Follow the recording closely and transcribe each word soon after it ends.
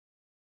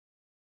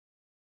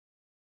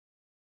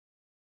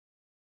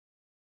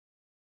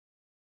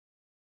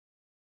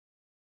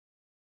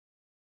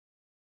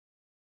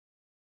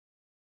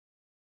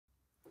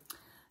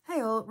Hey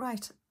all,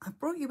 right, I've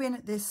brought you in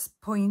at this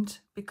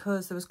point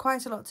because there was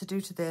quite a lot to do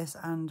to this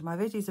and my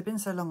videos have been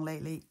so long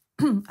lately.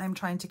 I'm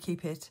trying to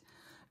keep it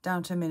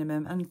down to a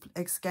minimum, and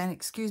again,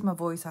 excuse my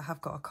voice, I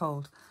have got a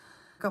cold.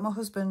 I got my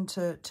husband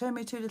to turn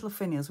me 2 little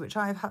finials, which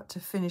I've had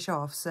to finish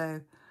off, so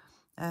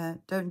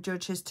don't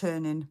judge his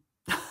turning.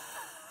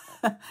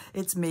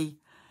 It's me.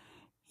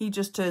 He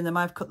just turned them,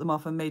 I've cut them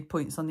off and made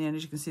points on the end.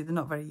 As you can see, they're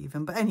not very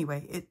even, but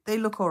anyway, they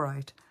look all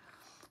right.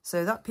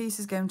 So that piece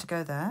is going to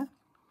go there,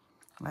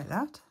 like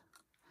that.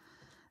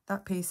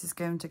 That piece is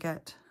going to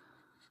get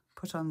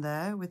put on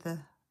there with the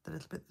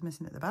little bit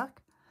missing at the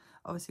back,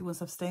 obviously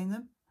once I've stained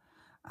them.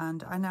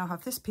 And I now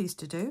have this piece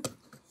to do,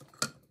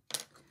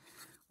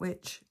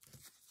 which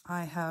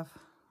I have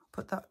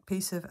put that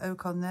piece of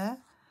oak on there.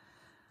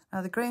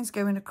 Now the grain's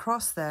going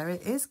across there.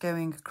 It is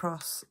going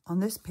across on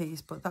this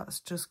piece, but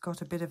that's just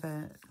got a bit of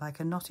a, like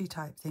a knotty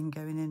type thing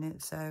going in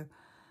it, so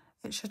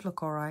it should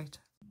look all right.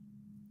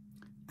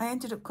 I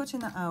ended up cutting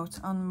that out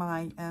on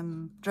my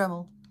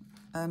Dremel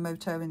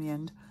moto in the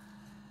end.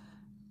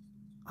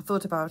 I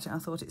thought about it, I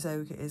thought it's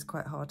oak, it is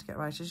quite hard to get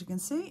right. As you can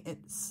see,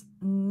 it's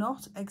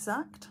not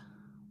exact,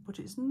 but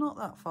it's not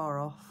that far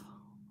off.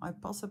 I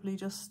possibly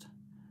just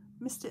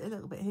missed it a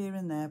little bit here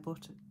and there,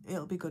 but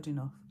it'll be good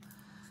enough.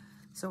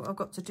 So what I've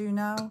got to do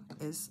now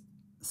is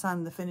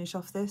sand the finish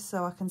off this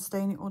so I can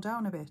stain it all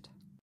down a bit.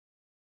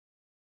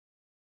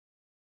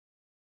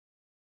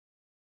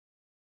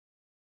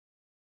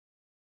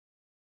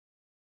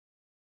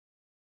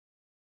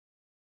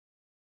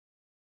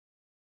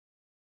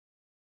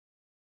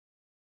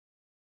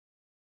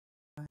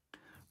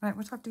 Right,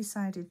 what I've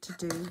decided to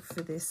do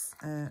for this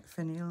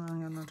finial,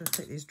 I'm going to just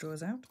take these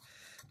drawers out.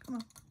 Come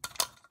on.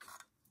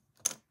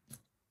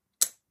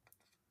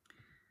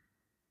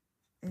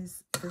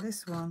 Is for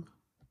this one,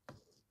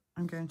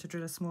 I'm going to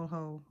drill a small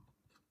hole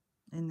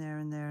in there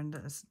and there and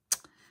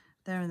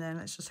there and there.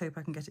 Let's just hope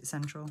I can get it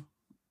central.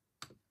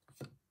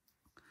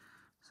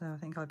 So I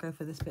think I'll go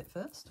for this bit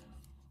first.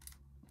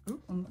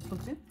 Ooh, I'm not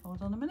plugged in.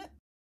 Hold on a minute.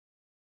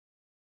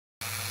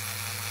 Oh,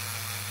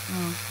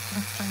 I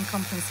have to try and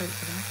compensate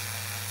for that.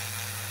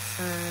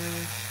 So,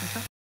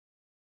 okay.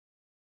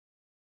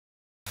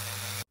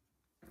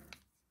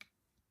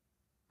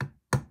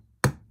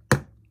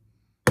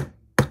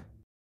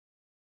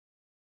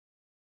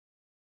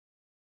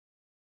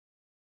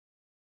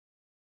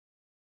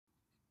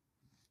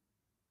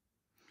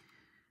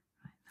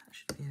 Right, that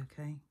should be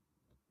okay.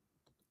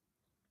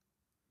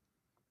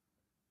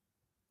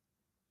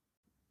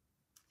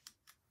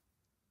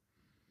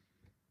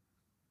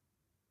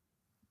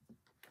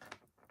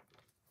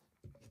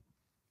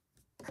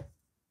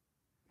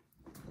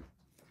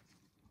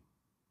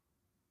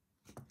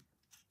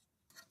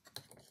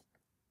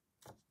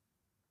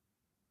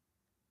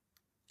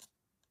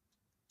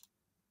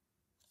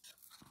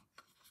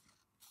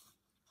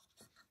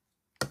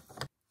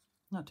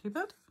 Not too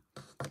bad.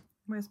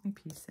 Where's my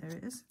piece? There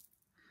it is.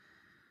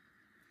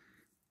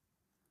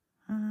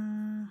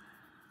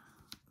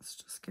 Let's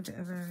just give it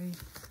a very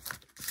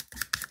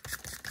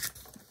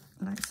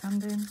light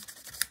sanding,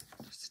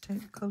 just to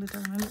take the colour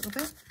down a little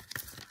bit.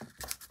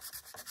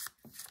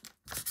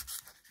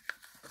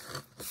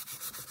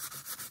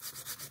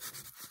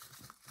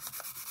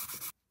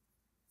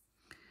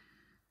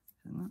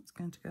 And that's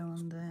going to go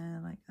on there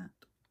like that.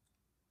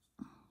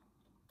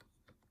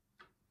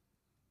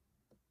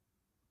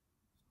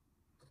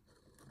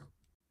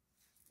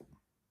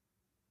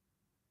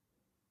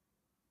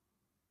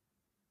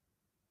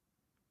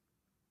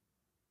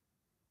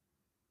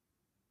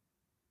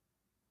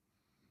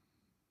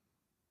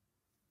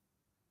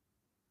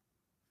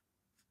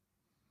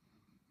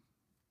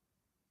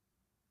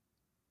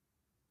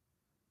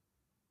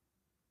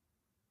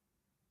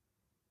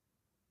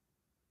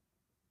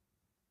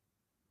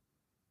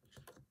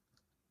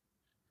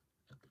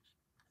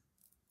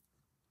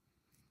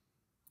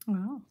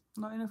 Well,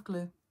 not enough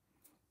glue.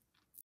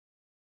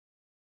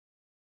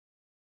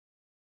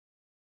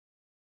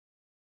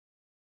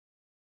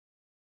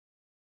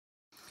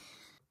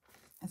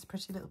 It's a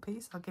pretty little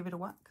piece. I'll give it a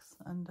wax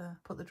and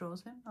put the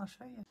drawers in. I'll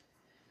show you.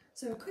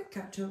 So a quick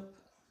catch up.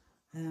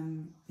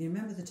 You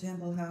remember the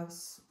Turnbull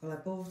house? Well, I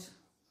bought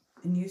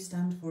a new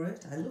stand for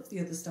it. I love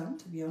the other stand,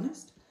 to be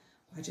honest.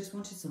 I just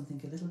wanted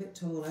something a little bit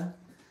taller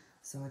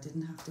so I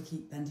didn't have to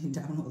keep bending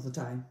down all the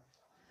time.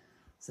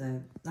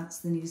 So that's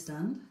the new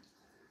stand,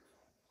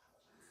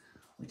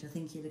 which I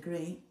think you'll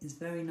agree is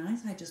very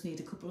nice. I just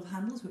need a couple of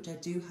handles, which I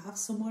do have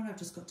somewhere. I've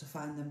just got to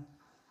find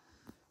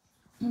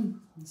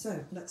them.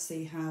 So let's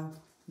see how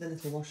the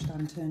little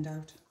washstand turned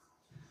out.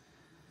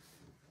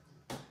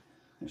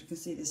 As you can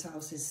see, this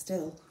house is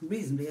still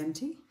reasonably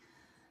empty,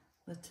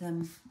 but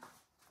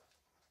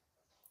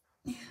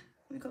yeah,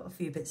 we've got a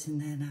few bits in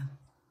there now.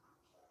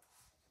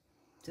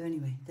 So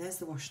anyway, there's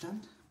the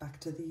washstand. Back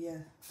to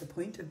the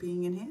point of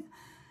being in here.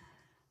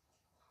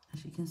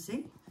 As you can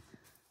see,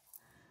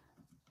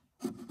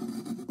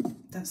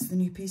 that's the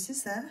new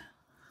pieces there.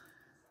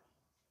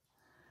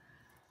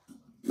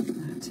 I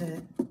had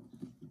to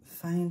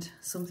find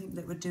something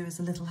that would do as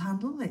a little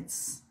handle.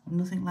 It's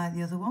nothing like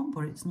the other one,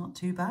 but it's not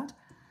too bad.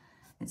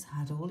 It's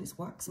had all its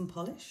wax and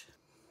polish.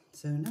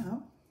 So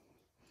now,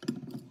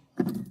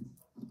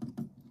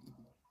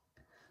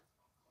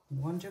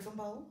 one jug and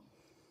bowl.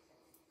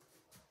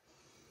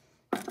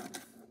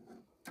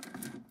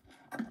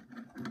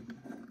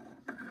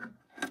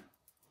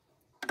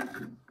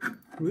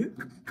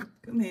 Whoop.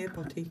 Come here,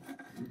 potty.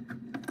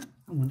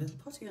 And one little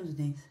potty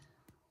underneath.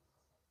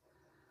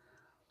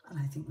 And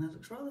I think that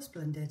looks rather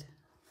splendid.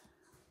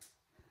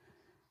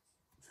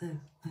 So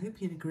I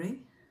hope you'd agree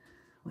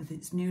with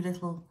its new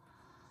little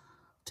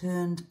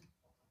turned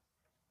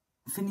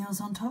finials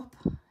on top,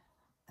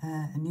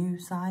 a new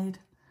side,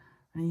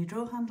 and a new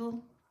drawer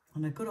handle,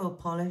 and a good old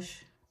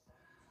polish.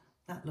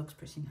 That looks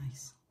pretty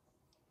nice.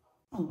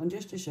 Oh, and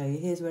just to show you,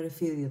 here's where a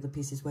few of the other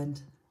pieces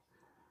went.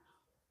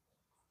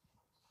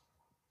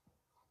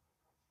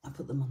 I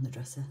put them on the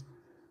dresser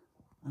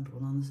and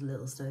one on this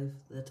little stove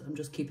that I'm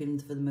just keeping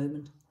for the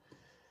moment.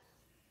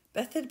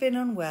 Beth had been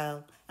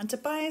unwell and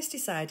Tobias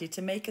decided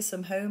to make her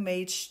some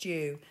homemade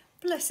stew.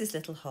 Bless his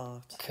little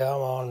heart.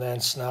 Come on then,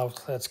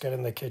 Snout. Let's get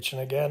in the kitchen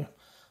again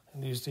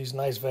and use these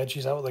nice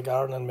veggies out of the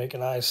garden and make a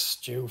nice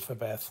stew for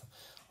Beth.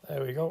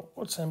 There we go.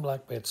 What's in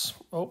black bits?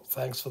 Oh,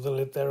 thanks for the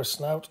lid there,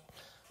 Snout.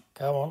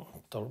 Come on.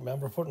 Don't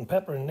remember putting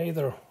pepper in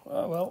either.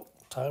 Oh, well,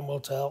 time will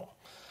tell.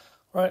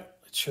 Right,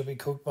 it should be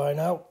cooked by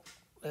now.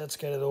 Let's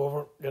get it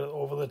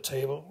over the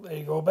table. There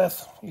you go,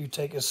 Beth. You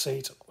take a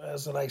seat.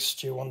 There's a nice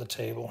stew on the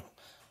table.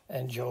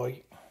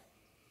 Enjoy.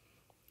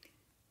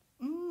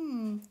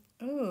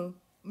 Oh,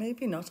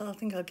 maybe not. I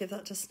think I'll give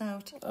that to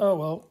Snout. Oh,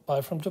 well, bye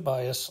from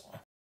Tobias.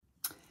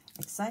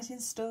 Exciting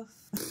stuff.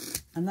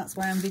 And that's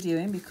why I'm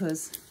videoing,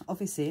 because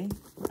obviously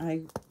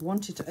I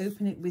wanted to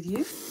open it with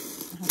you.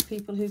 I have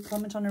people who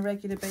comment on a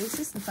regular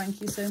basis, and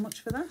thank you so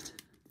much for that.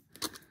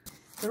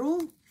 They're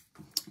all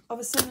of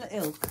a similar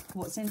ilk,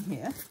 what's in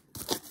here.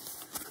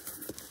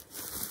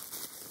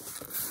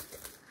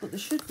 But there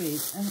should be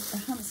a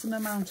handsome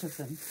amount of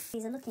them.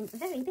 These are looking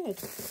very big,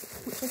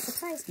 which has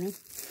surprised me,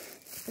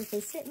 because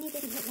they certainly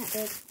didn't look that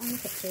big on the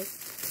pictures.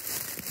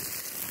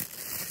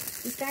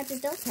 Described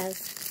as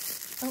dollhouse.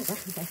 Oh wow,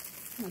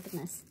 oh my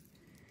goodness.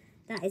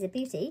 That is a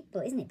beauty,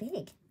 but isn't it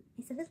big?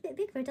 It's a little bit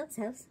big for a doll's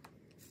house.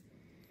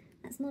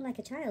 That's more like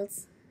a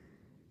child's.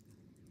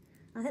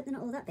 I hope they're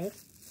not all that big.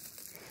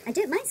 I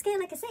don't mind scale,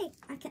 like I say.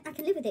 I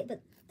can live with it,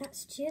 but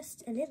that's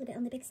just a little bit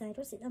on the big side.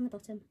 What's it on the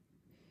bottom?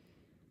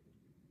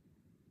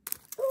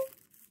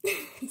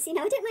 See,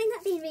 now I don't mind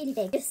that being really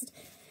big, just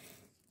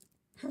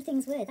how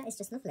things were. That is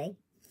just lovely.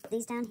 Put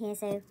these down here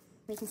so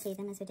we can see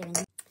them as we're doing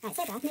them. Right,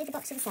 so I've moved the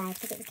box to the side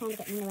because it was kind of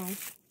getting in the way.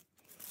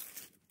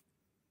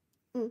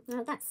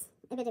 Well, that's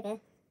a bit of a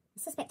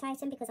suspect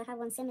item because I have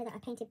one similar that I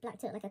painted black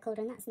to look like a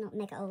cauldron. That's not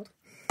mega old.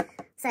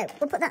 So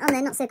we'll put that on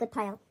there, not so good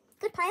pile.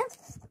 Good pile,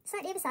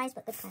 slightly oversized,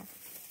 but good pile.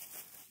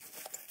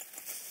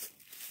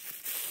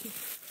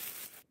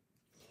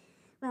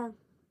 Well,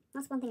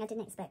 that's one thing I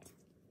didn't expect.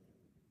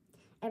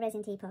 A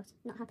resin teapot.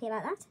 Not happy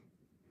about that.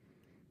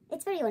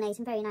 It's very ornate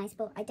and very nice,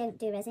 but I don't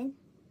do resin.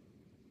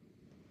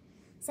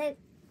 So,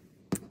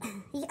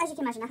 as you can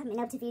imagine, I haven't been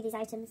able to view these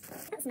items.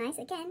 That's nice.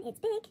 Again, it's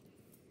big,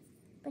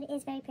 but it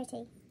is very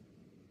pretty.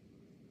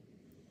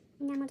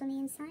 Enamelled on the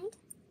inside.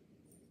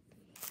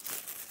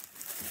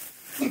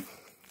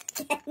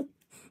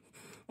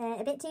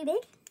 A bit too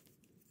big.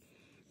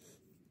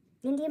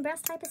 Indian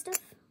brass type of stuff.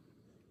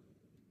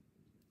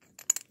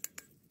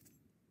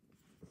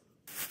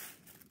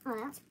 Oh,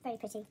 that's very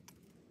pretty.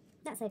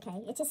 That's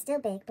okay. It is still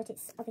big, but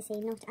it's obviously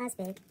not as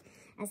big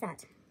as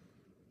that.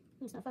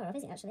 It's not far off,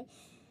 is it, actually?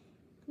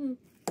 Yeah,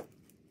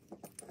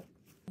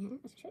 I'm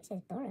sure it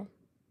says Bora.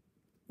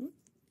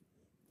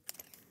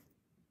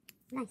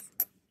 Nice.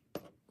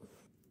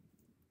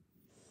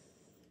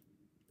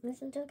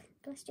 Little jug,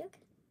 glass jug.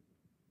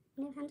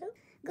 No handle.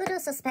 Good or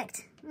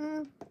suspect?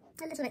 A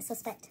little bit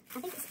suspect. I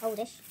think it's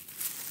oldish.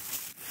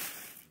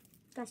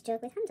 Glass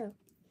jug with handle.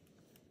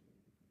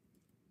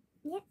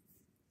 Yep.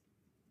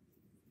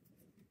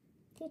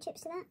 2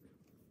 chips to that.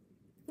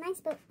 Nice,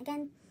 but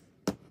again,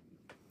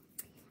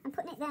 I'm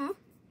putting it there.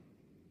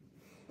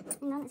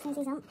 Hang on, let's move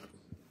these on.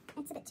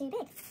 It's a bit too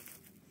big.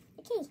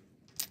 The key.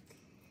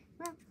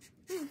 Well,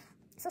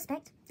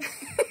 suspect.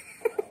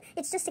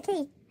 It's just a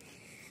key.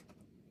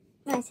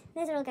 Right,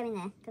 those are all going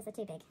there because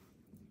they're too big.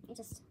 You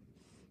just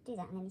do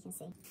that and then you can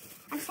see.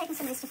 I'm just taking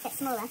some of this stuff to get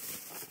smaller.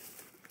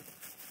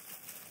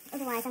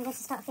 Otherwise, I'm going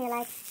to start to feel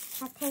like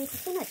I've paid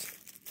too much.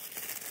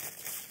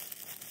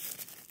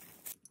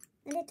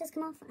 The lid does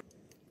come off.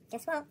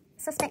 Guess what?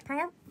 Suspect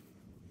pile.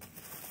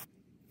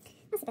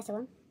 That's a better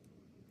one.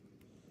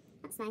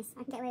 That's nice.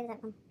 I can get away with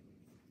that one.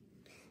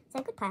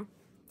 So, good pile.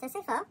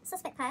 So far,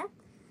 suspect pile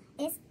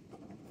is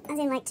as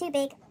in like too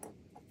big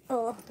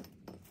or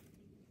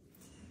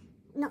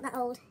not that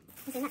old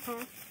as in that pile.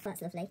 Well,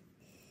 that's lovely.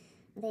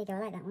 Well, there you go. I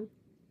like that one.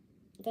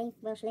 Again,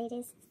 Welsh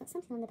ladies. It's got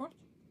something on the back.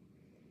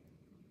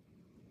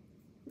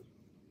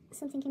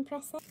 Something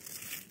impressive.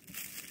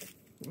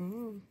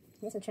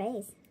 Little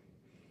trays.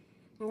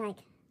 I like.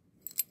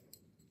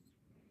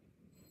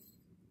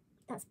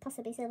 That's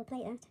possibly silver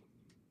plate, that.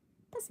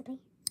 Possibly.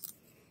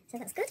 So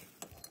that's good.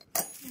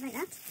 I like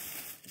that.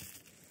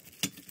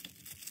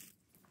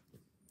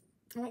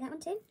 I like that one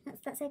too.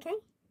 That's okay.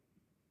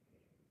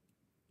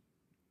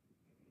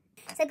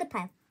 So good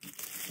pile.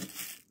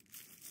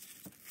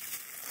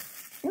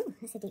 Ooh,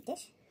 that's a deep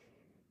dish.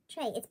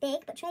 Tray. It's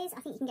big, but trays,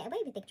 I think you can get away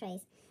with big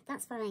trays.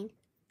 That's fine.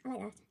 I like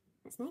that.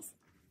 That's nice.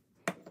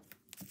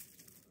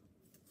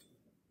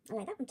 I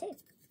like that one too.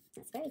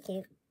 That's very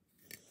cute.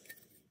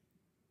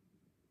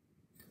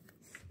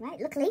 Right,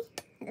 luckily,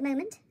 at the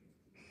moment,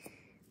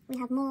 we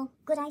have more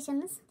good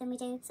items than we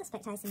do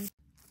suspect items.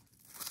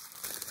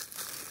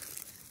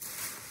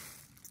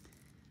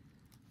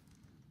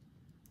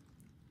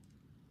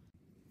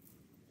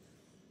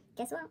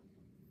 Guess what?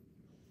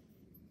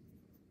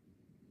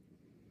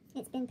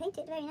 It's been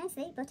painted very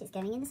nicely, but it's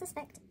going in the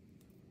suspect.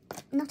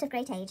 Not of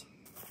great age.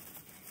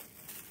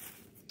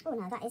 Oh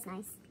no, that is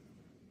nice.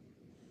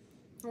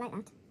 I like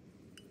that.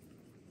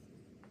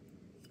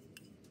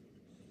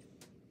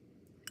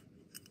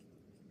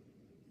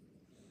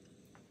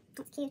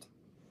 That's cute.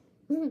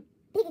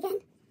 Big again.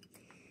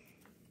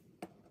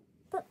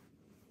 But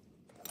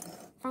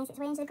finds its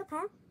way into the good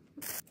pile.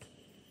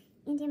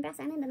 Indian brass.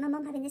 I remember my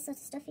mum having this sort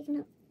of stuff. You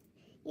cannot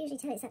usually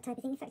tell it's that type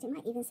of thing. In fact, it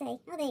might even say,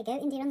 oh, there you go,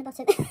 India on the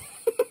bottom.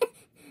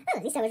 Oh,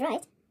 at least I was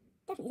right.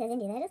 Definitely says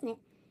India there, doesn't it?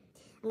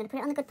 I'm going to put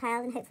it on the good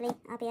pile and hopefully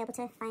I'll be able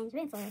to find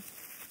room for it.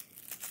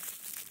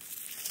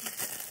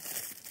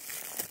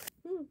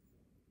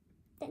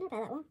 Don't know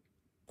about that one.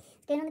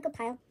 It's going on the good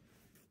pile.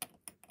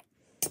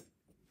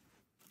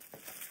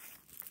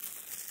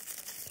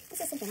 This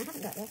is something I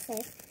haven't got yet, so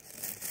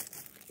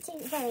two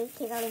very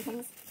cute rolling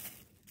pins.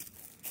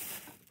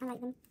 I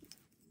like them.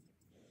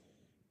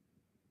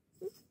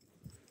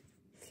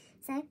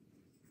 So,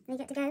 they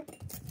get to go on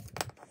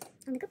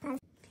the good pile.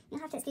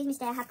 You'll have to excuse me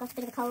today, I have got a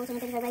bit of a cold and a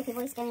bit of a ropey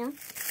voice going on.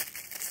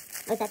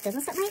 Oh, that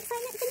doesn't stop my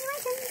excitement for new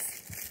items.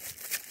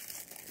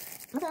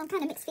 Although I'm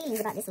kind of mixed feelings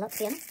about this lot, to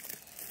be honest.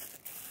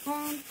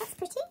 That's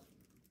pretty.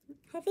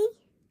 Heavy.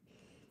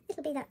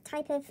 It'll be that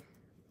type of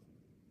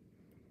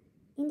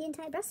Indian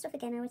type brass stuff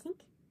again, I would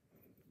think.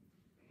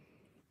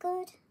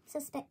 Good.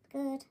 Suspect.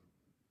 Good.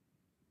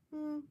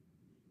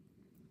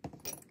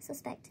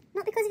 Suspect.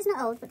 Not because it's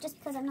not old, but just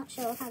because I'm not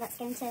sure how that's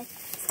going to,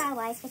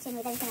 style-wise, fit in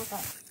with anything I've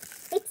got.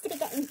 Seems to be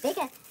getting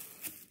bigger.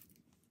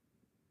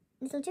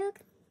 Little jug.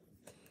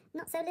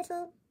 Not so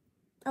little.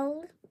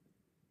 Old.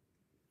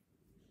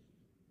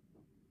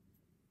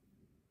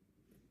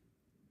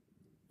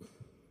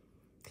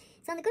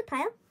 It's on the good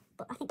pile,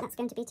 but I think that's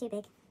going to be too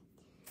big.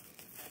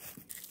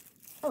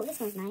 Oh, this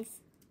one's nice.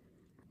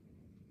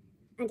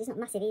 And it's not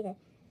massive either.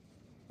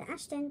 The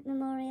Ashton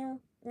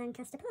Memorial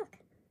Lancaster Park.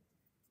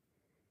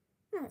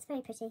 Oh, that's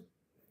very pretty.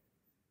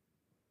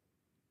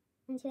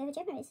 And whoever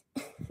Gemma is.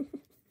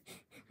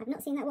 I've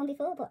not seen that one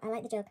before, but I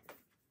like the jug.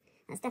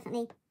 That's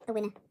definitely a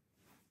winner.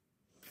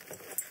 It'd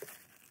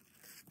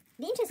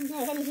be interesting to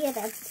know if any of you have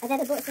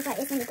ever bought stuff like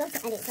this when you got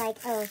it and it's like,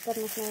 oh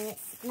goodness no,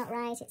 it's not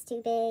right, it's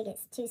too big,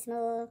 it's too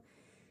small.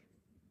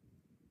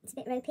 It's a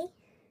bit ropey,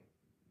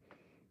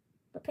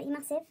 but pretty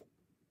massive.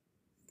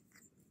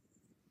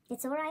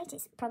 It's alright,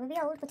 it's probably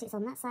old, but it's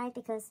on that side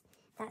because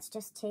that's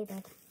just too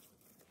big.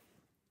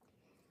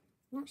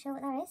 Not sure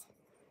what that is.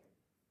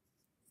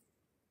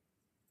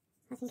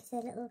 I think it's a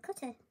little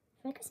cutter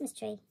for a Christmas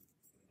tree.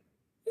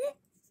 Is it?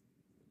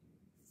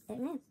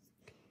 Don't know.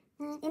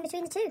 In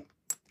between the two,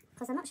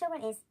 because I'm not sure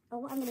what it is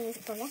or what I'm going to use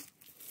it for yet.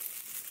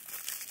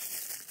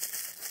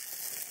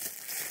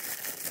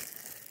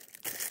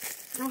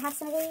 I have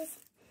some of these.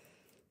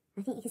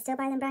 I think you can still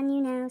buy them brand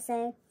new now,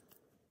 so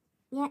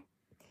yeah.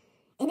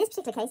 In this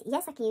particular case,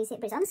 yes, I can use it,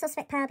 but it's on the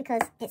suspect pile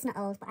because it's not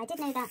old. But I did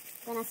know that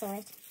when I saw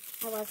it.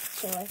 I was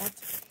sure of that.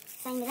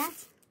 Same with that.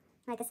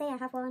 Like I say, I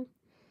have one.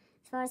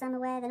 As far as I'm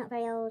aware, they're not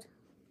very old.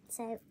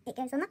 So it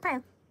goes on that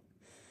pile.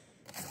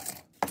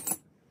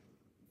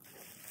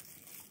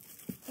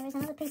 There is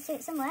another piece to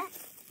it somewhere.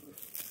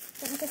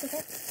 Don't know if this is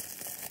it.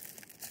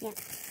 Yeah.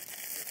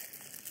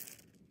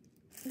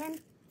 Then,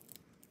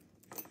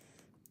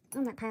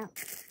 on that pile.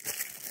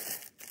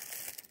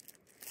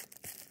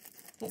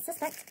 It's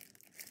suspect.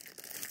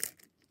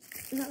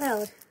 Not very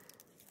old.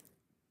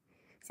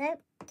 So,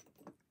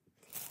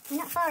 we're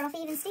not far off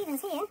even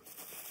Stevens here.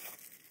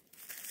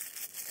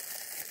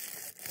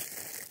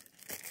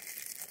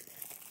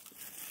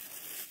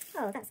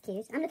 Oh, that's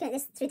cute. I'm looking at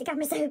this through the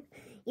camera, so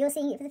you're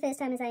seeing it for the first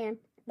time as I am.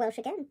 Welsh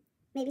again.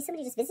 Maybe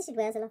somebody just visited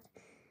Wales a lot.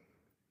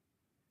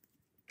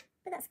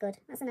 But that's good.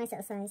 That's a nice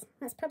little size.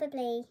 That's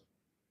probably...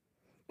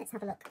 Let's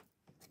have a look.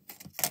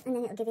 And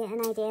then it'll give you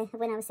an idea of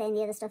when I was saying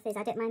the other stuff is,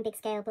 I don't mind big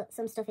scale, but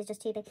some stuff is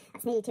just too big.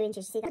 That's nearly 2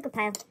 inches. You see that? Good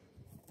pile.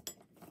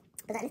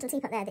 But that little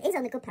teapot there, that is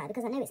on the good pile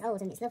because I know it's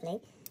old and it's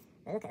lovely.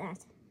 But look at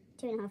that.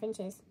 2.5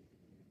 inches.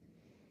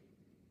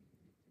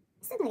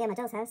 Still going to go in my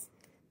doll's house.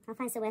 I'll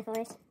find somewhere for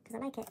it because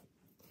I like it.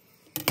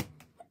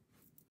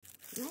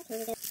 Right, here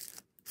we go.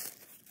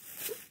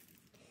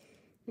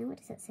 Now, what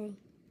does that say?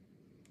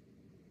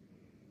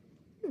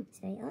 It's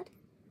very odd.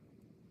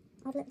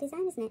 Odd little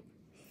design, isn't it?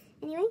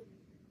 Anyway,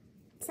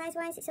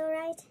 Size-wise, it's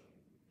alright.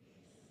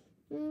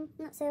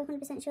 Not so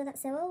 100% sure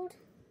that's so old.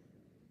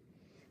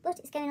 But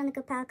it's going on the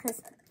good pile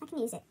because I can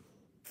use it.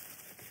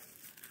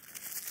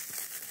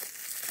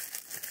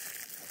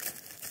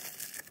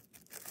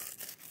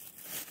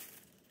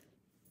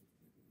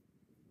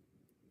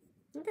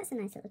 Oh, that's a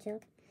nice little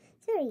jug.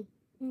 It's very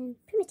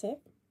primitive.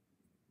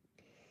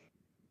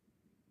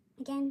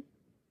 Again,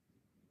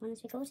 1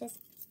 3/4.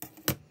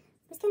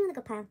 It's going on the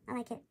good pile. I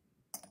like it.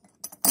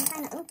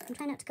 I'm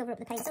trying not to cover up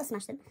the paint. I'll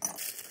smash them.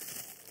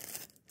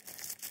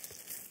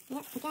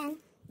 Yep, again,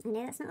 I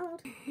know that's not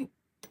old.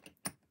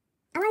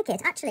 I like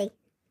it, actually.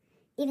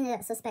 Even though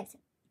that's suspect,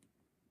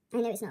 I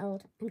know it's not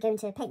old. I'm going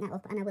to paint that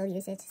up and I will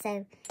use it.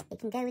 So it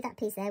can go with that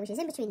piece there, which is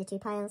in between the 2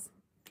 piles.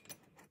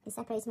 You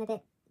separate them a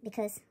bit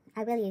because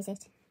I will use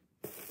it.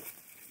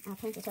 I'll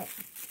paint it up.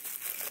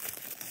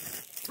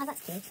 Oh,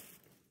 that's cute.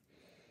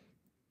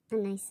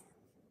 And nice.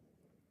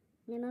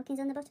 No markings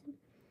on the bottom.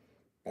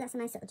 But that's a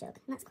nice little jug.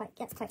 And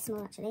that's quite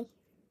small actually,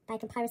 by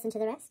comparison to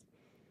the rest.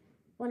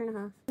 1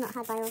 1/2. Not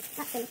hard by all.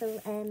 That's a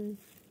little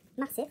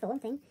massive for one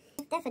thing.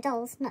 They're for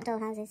dolls, not doll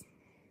houses.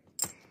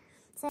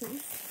 So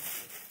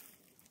nice.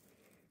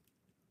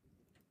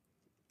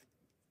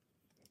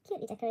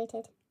 Cutely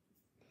decorated.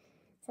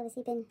 It's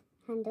obviously been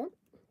hand done.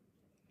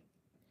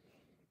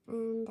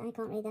 And I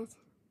can't read that.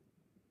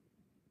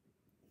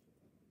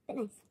 But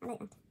nice, I like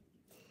that.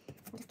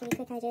 I'll just give you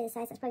a quick idea of the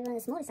size. That's probably one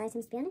of the smallest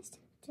items, to be honest.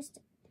 Just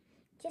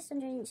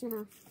under 1 1/2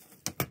 inches.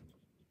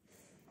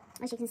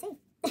 As you can see.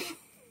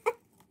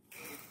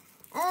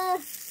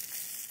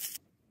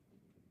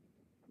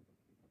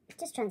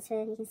 Just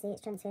transfer, you can see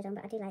it's transferred on,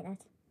 but I do like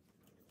that.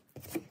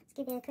 Let's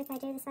give you a quick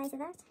idea of the size of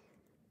that.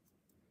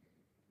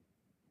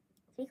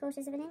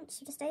 3/4 inch,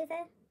 just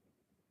over.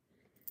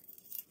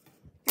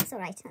 That's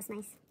alright, that's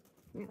nice.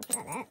 Right, we'll put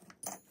that there.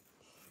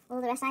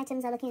 All the rest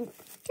items are looking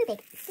too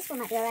big. This one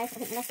might be alright, I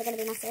think the rest are going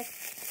to be massive.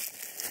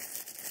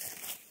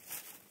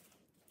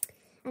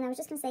 And I was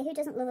just going to say, who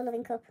doesn't love a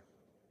loving cup?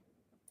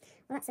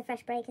 Well, that's a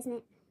fresh break, isn't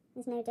it?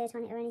 There's no dirt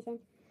on it or anything.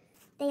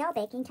 They are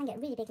big, you can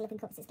get really big loving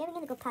cups. It's going in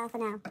the good pile for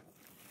now.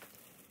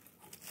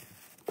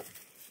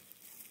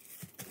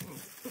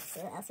 Right, let's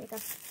see what else we've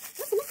got.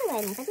 What's a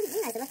metalware in this? I didn't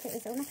realise a lot of it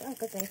was all metal. Oh,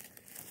 good grief.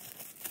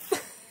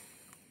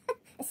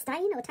 A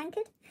stein or a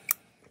tankard?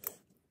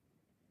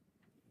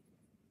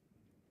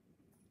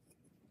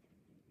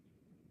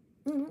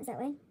 What's that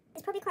way?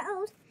 It's probably quite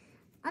old.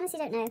 Honestly,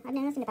 don't know. I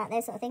know nothing about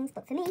those sort of things,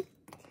 but for me,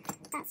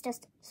 that's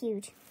just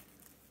huge.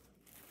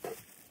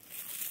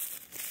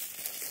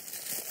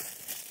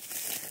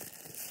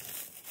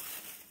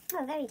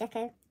 Oh, very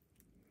deco.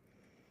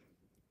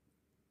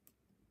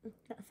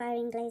 Got a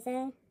firing glaze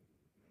there.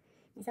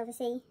 It's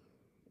obviously,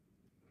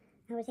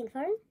 I would think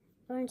foreign.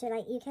 Foreign to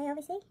like UK,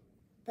 obviously.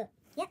 But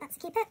yeah, that's a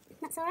keeper.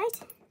 That's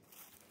alright.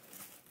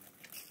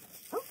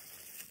 Oh,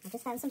 I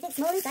just found something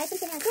small inside,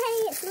 something else.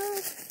 Hooray, it's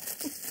small.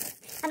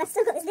 And I've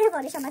still got this nail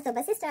varnish on my thumb.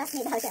 My sister asked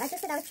me about it. I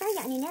just said I was trying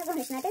out a new nail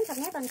varnish and I don't have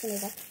nail varnish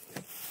remover.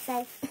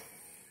 So,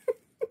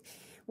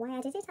 why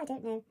I did it, I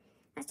don't know.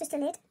 That's just a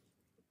lid.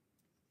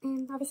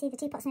 Obviously the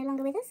teapot's no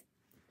longer with us.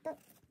 But,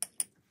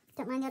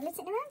 don't mind the odd lid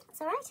sitting around.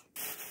 That's alright.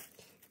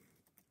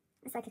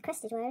 It's like a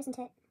crested wire, isn't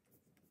it?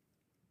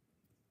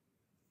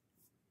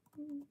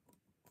 Not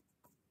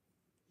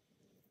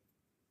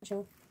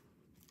sure.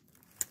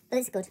 But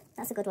it's good.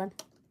 That's a good one.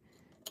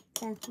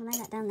 So, I'll lay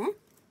that down there.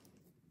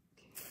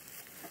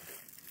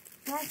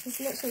 Right, there's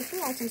literally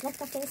 3 items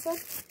left after this one.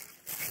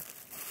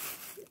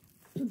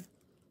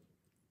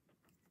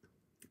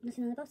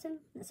 Nothing on the bottom.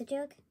 That's a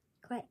jug.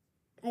 Quite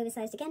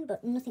oversized again,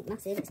 but nothing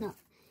massive. It's not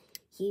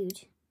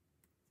huge.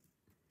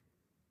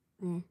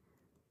 There.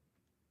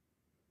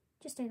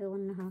 Just over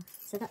 1 1/2.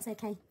 So that's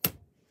okay.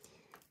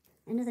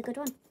 Another good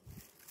one.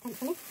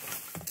 Thankfully.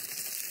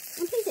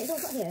 I'm pleased it's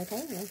all got here okay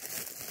anyway.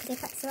 They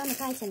packed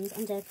ceramic items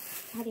under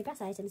heavy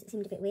brass items. It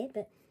seemed a bit weird,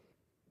 but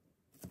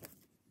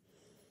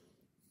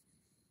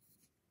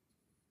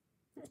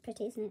that's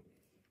pretty, isn't it?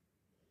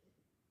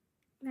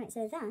 Right,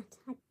 so that,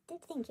 I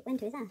did think it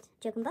went with that.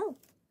 Jug and bowl.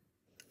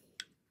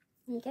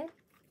 There you go.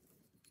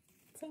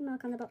 Same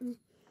mark on the bottom.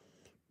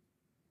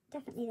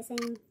 Definitely the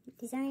same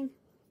design.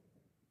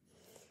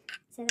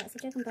 So that's a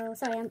jug and bowl.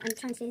 Sorry, I'm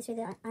trying to do this through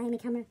the IME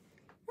camera.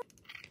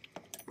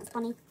 That's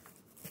funny.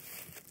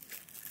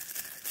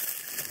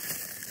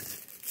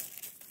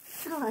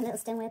 Oh, a little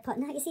stoneware pot.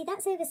 Now, you see,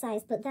 that's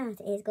oversized, but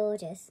that is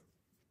gorgeous.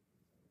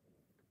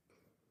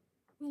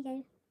 There you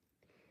go.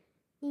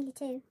 Nearly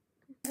 2.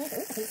 Oh, I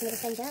think it's a little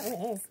strange out. Oh,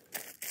 it is.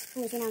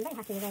 Oh, you know, I'm very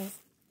happy with those.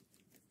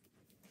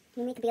 I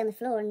mean, they could be on the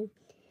floor and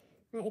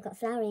like they've got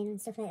flowering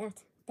and stuff like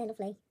that. They're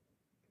lovely.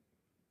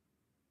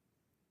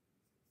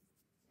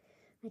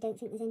 I don't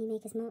think there's any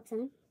maker's marks on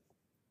them.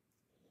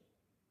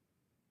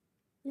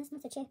 And that's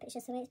not a chip, it's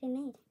just the way it's been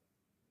made.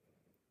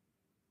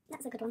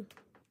 That's a good one.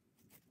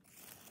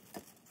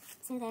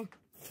 So there.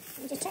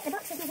 Let me just check the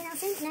box, there's nothing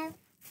else in. No.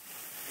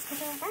 Let's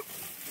put it like that.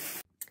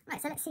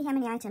 Right, so let's see how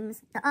many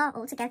items there are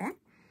all together.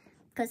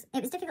 Because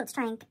it was difficult to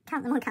try and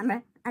count them on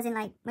camera, as in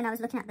like when I was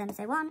looking at them.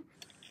 So 1,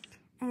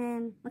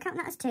 we're counting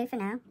that as 2 for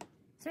now.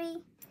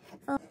 3,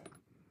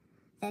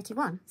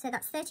 31. So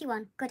that's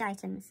 31 good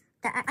items.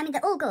 I mean,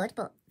 they're all good,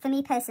 but for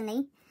me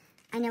personally,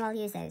 I know I'll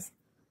use those.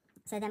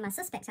 So then my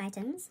suspect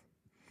items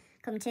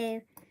come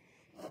to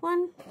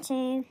 1,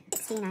 2,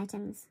 16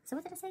 items. So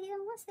what did I say the other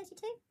one was?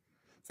 32?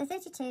 So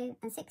 32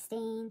 and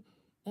 16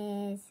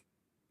 is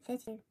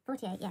 32,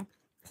 48, yeah.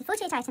 So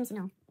 48 items in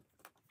all.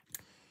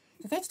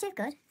 So 32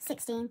 good,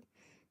 16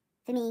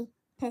 for me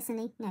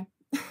personally, no.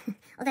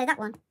 Although that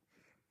one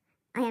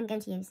I am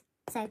going to use.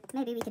 So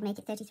maybe we could make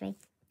it 33.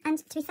 And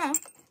to be fair,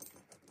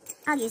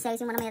 I'll use those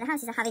in one of my other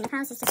houses. I have enough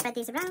houses to spread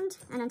these around,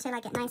 and until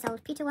I get nice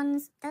old pewter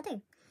ones, they'll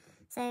do.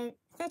 So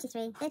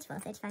 33, 34,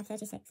 35,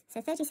 36.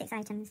 So 36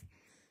 items.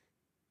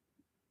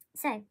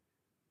 So I'm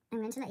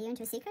going to let you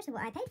into a secret of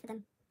what I paid for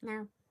them.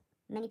 Now,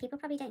 many people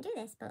probably don't do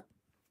this, but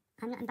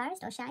I'm not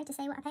embarrassed or shy to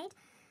say what I paid.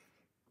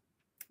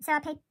 So I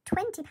paid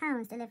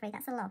 £20 delivery.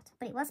 That's a lot,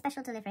 but it was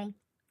special delivery,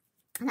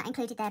 and that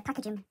included their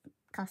packaging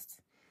costs.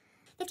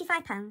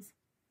 £55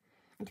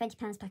 and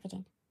 £20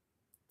 packaging.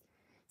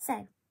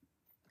 So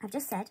I've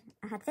just said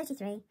I had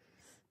 33,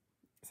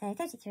 so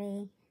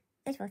 33,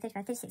 34,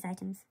 35, 36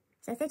 items.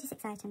 So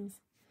 36 items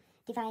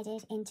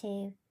divided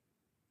into,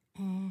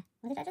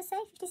 what did I just say?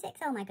 56?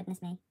 Oh my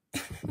goodness me.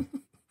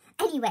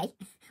 Anyway,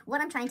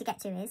 what I'm trying to get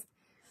to is,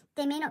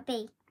 they may not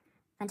be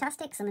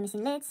fantastic. Some are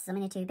missing lids,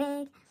 some are too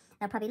big.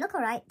 They'll probably look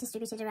alright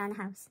distributed around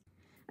the house.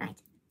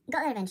 Right,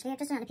 got there eventually. I've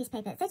just done on a piece of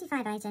paper.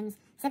 35 items,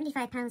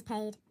 £75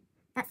 paid.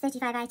 That's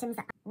 35 items.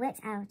 That works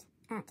out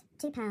at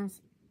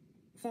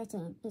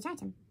 £2.13 each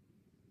item.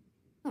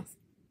 Yes.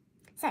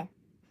 So,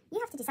 you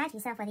have to decide for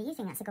yourself whether you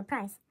think that's a good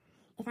price.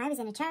 If I was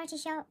in a charity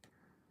shop,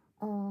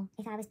 or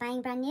if I was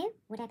buying brand new,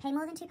 would I pay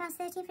more than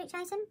 £2.13 for each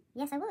item?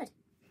 Yes, I would.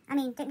 I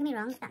mean, don't get me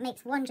wrong, that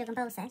makes one jug and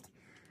bowl set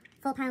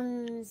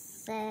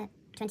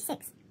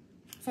 £4.26.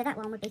 So that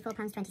one would be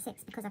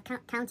 £4.26 because I've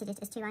counted it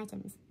as 2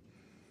 items.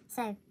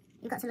 So,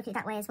 you've got to look at it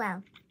that way as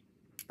well.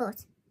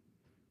 But,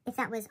 if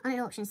that was on an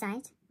auction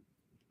site,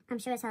 I'm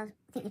sure as hell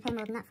think you pay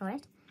more than that for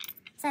it.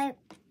 So,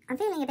 I'm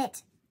feeling a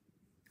bit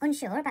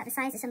unsure about the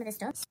size of some of the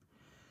stuff.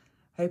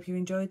 Hope you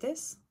enjoyed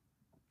this.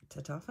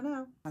 Ta-ta for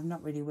now. I've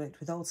not really worked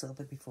with old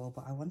silver before,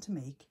 but I want to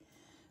make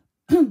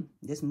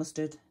this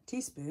mustard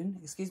teaspoon,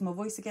 excuse my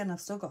voice again,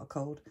 I've still got a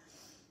cold,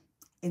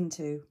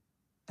 into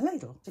a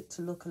ladle. It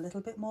to look a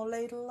little bit more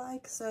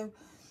ladle-like. So,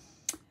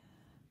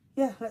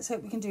 yeah, let's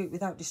hope we can do it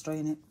without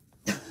destroying it.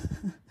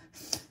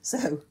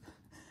 So,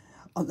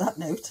 on that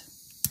note,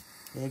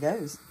 here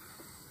goes.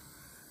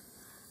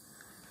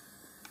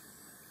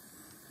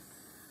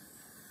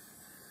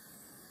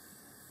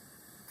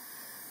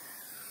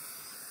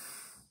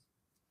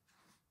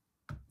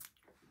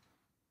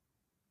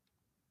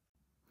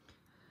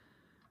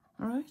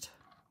 All right,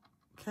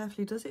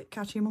 carefully does it,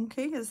 catchy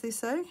monkey, as they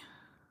say.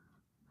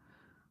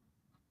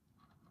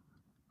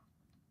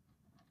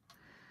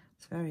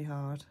 It's very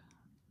hard.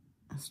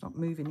 It's not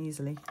moving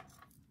easily.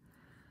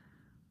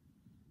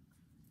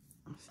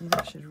 See,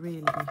 that should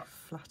really be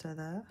flatter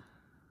there.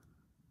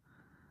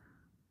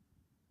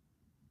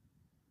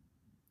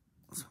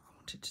 That's what I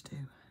wanted to do.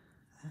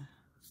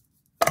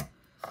 There.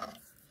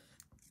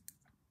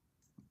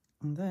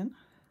 And then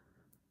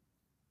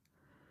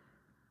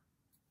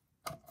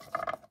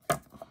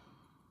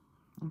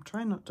I'm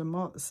trying not to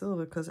mark the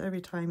silver, because every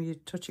time you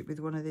touch it with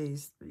one of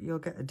these, you'll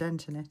get a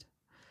dent in it.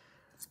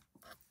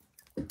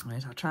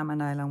 Right, I'll try my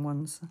nylon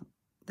ones.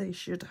 They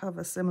should have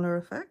a similar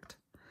effect.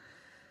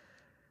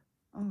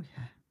 Oh,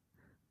 yeah.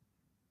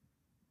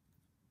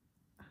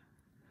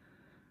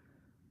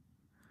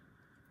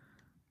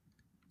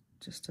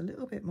 Just a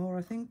little bit more,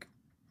 I think.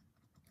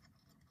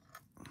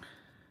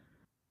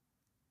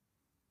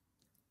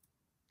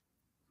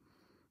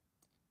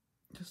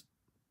 Just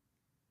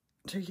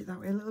take it that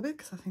way a little bit,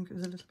 because I think it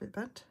was a little bit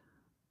bent.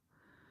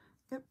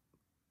 Yep,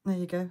 there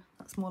you go.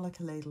 That's more like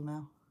a ladle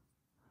now.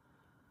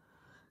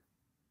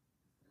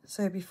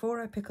 So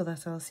before I pickle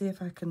that, I'll see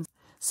if I can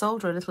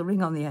solder a little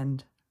ring on the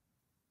end.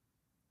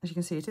 As you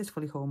can see, it is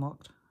fully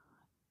hallmarked.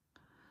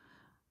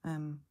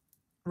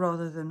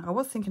 Rather than, I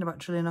was thinking about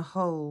drilling a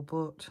hole,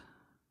 but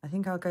I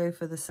think I'll go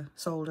for the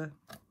solder.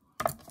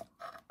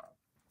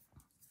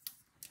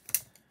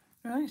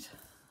 Right,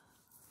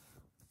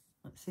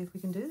 let's see if we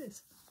can do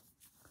this.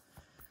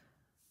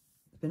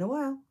 It's been a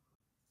while.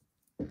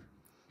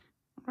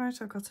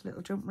 Right, I've got a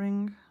little jump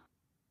ring.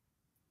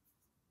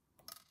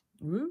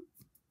 Woo.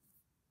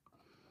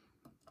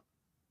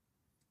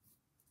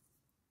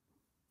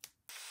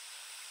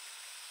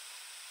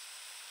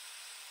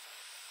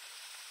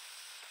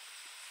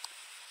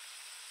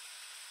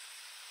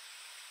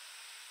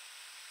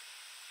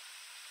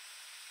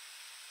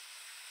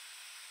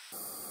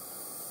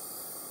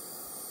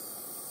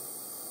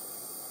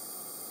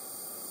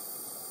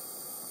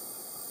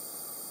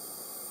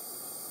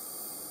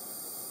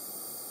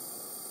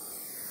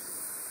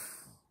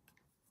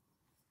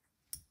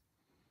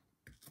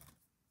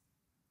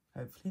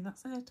 Hopefully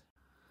that's it.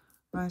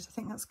 Right, I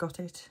think that's got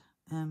it.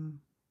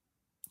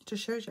 It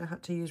just shows you I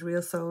had to use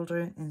real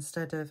solder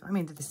instead of, I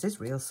mean, this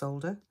is real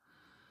solder,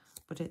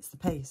 but it's the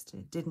paste.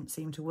 It didn't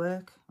seem to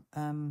work.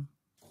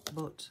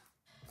 but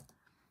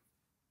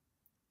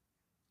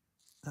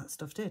that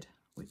stuff did,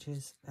 which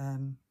is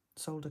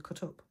solder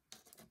cut up.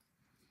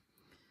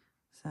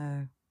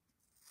 So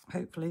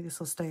hopefully this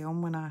will stay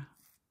on when I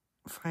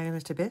file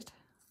it a bit.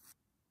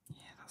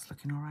 Yeah, that's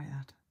looking all right,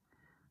 that.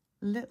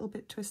 A little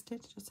bit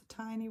twisted, just a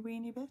tiny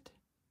weeny bit,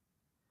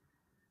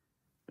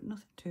 but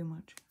nothing too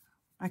much.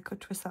 I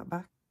could twist that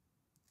back.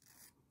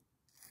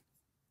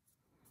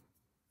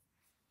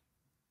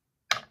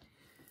 I'll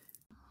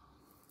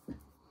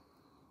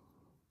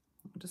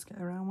just get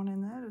a round one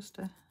in there just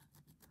to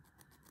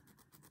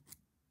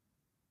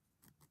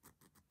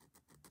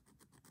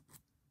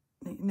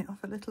neaten it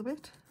off a little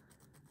bit.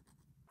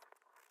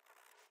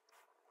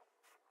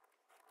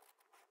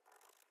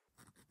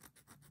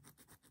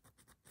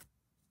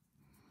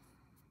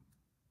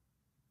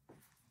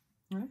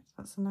 Right,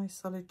 that's a nice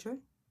solid tray.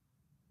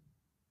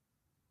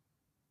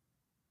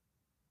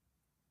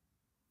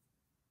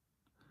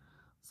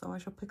 So I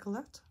shall pickle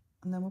that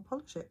and then we'll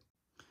polish it.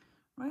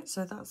 Right,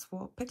 so that's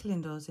what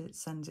pickling does, it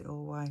sends it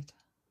all white.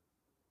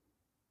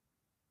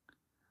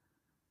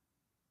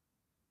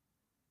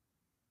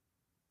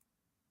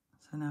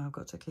 So now I've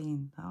got to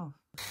clean that off.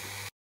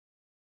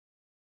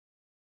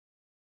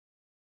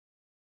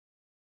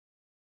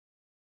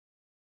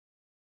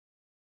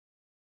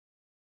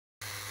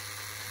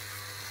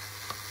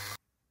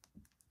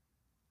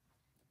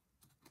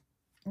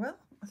 Well,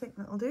 I think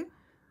that'll do.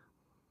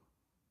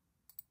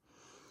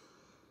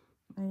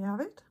 There you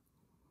have it.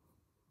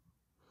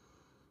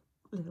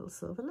 A little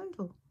silver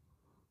ladle.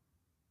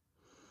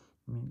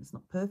 I mean, it's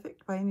not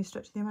perfect by any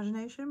stretch of the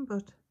imagination,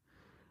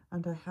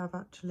 and I have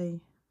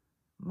actually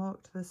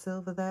marked the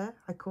silver there.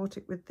 I caught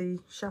it with the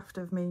shaft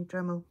of my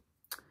Dremel.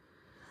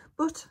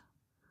 But,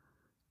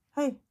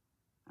 hey,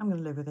 I'm going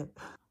to live with it.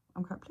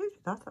 I'm quite pleased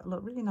with that. That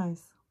looked really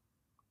nice.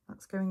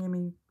 That's going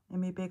in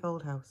me big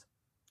old house.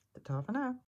 Ta-ta for now.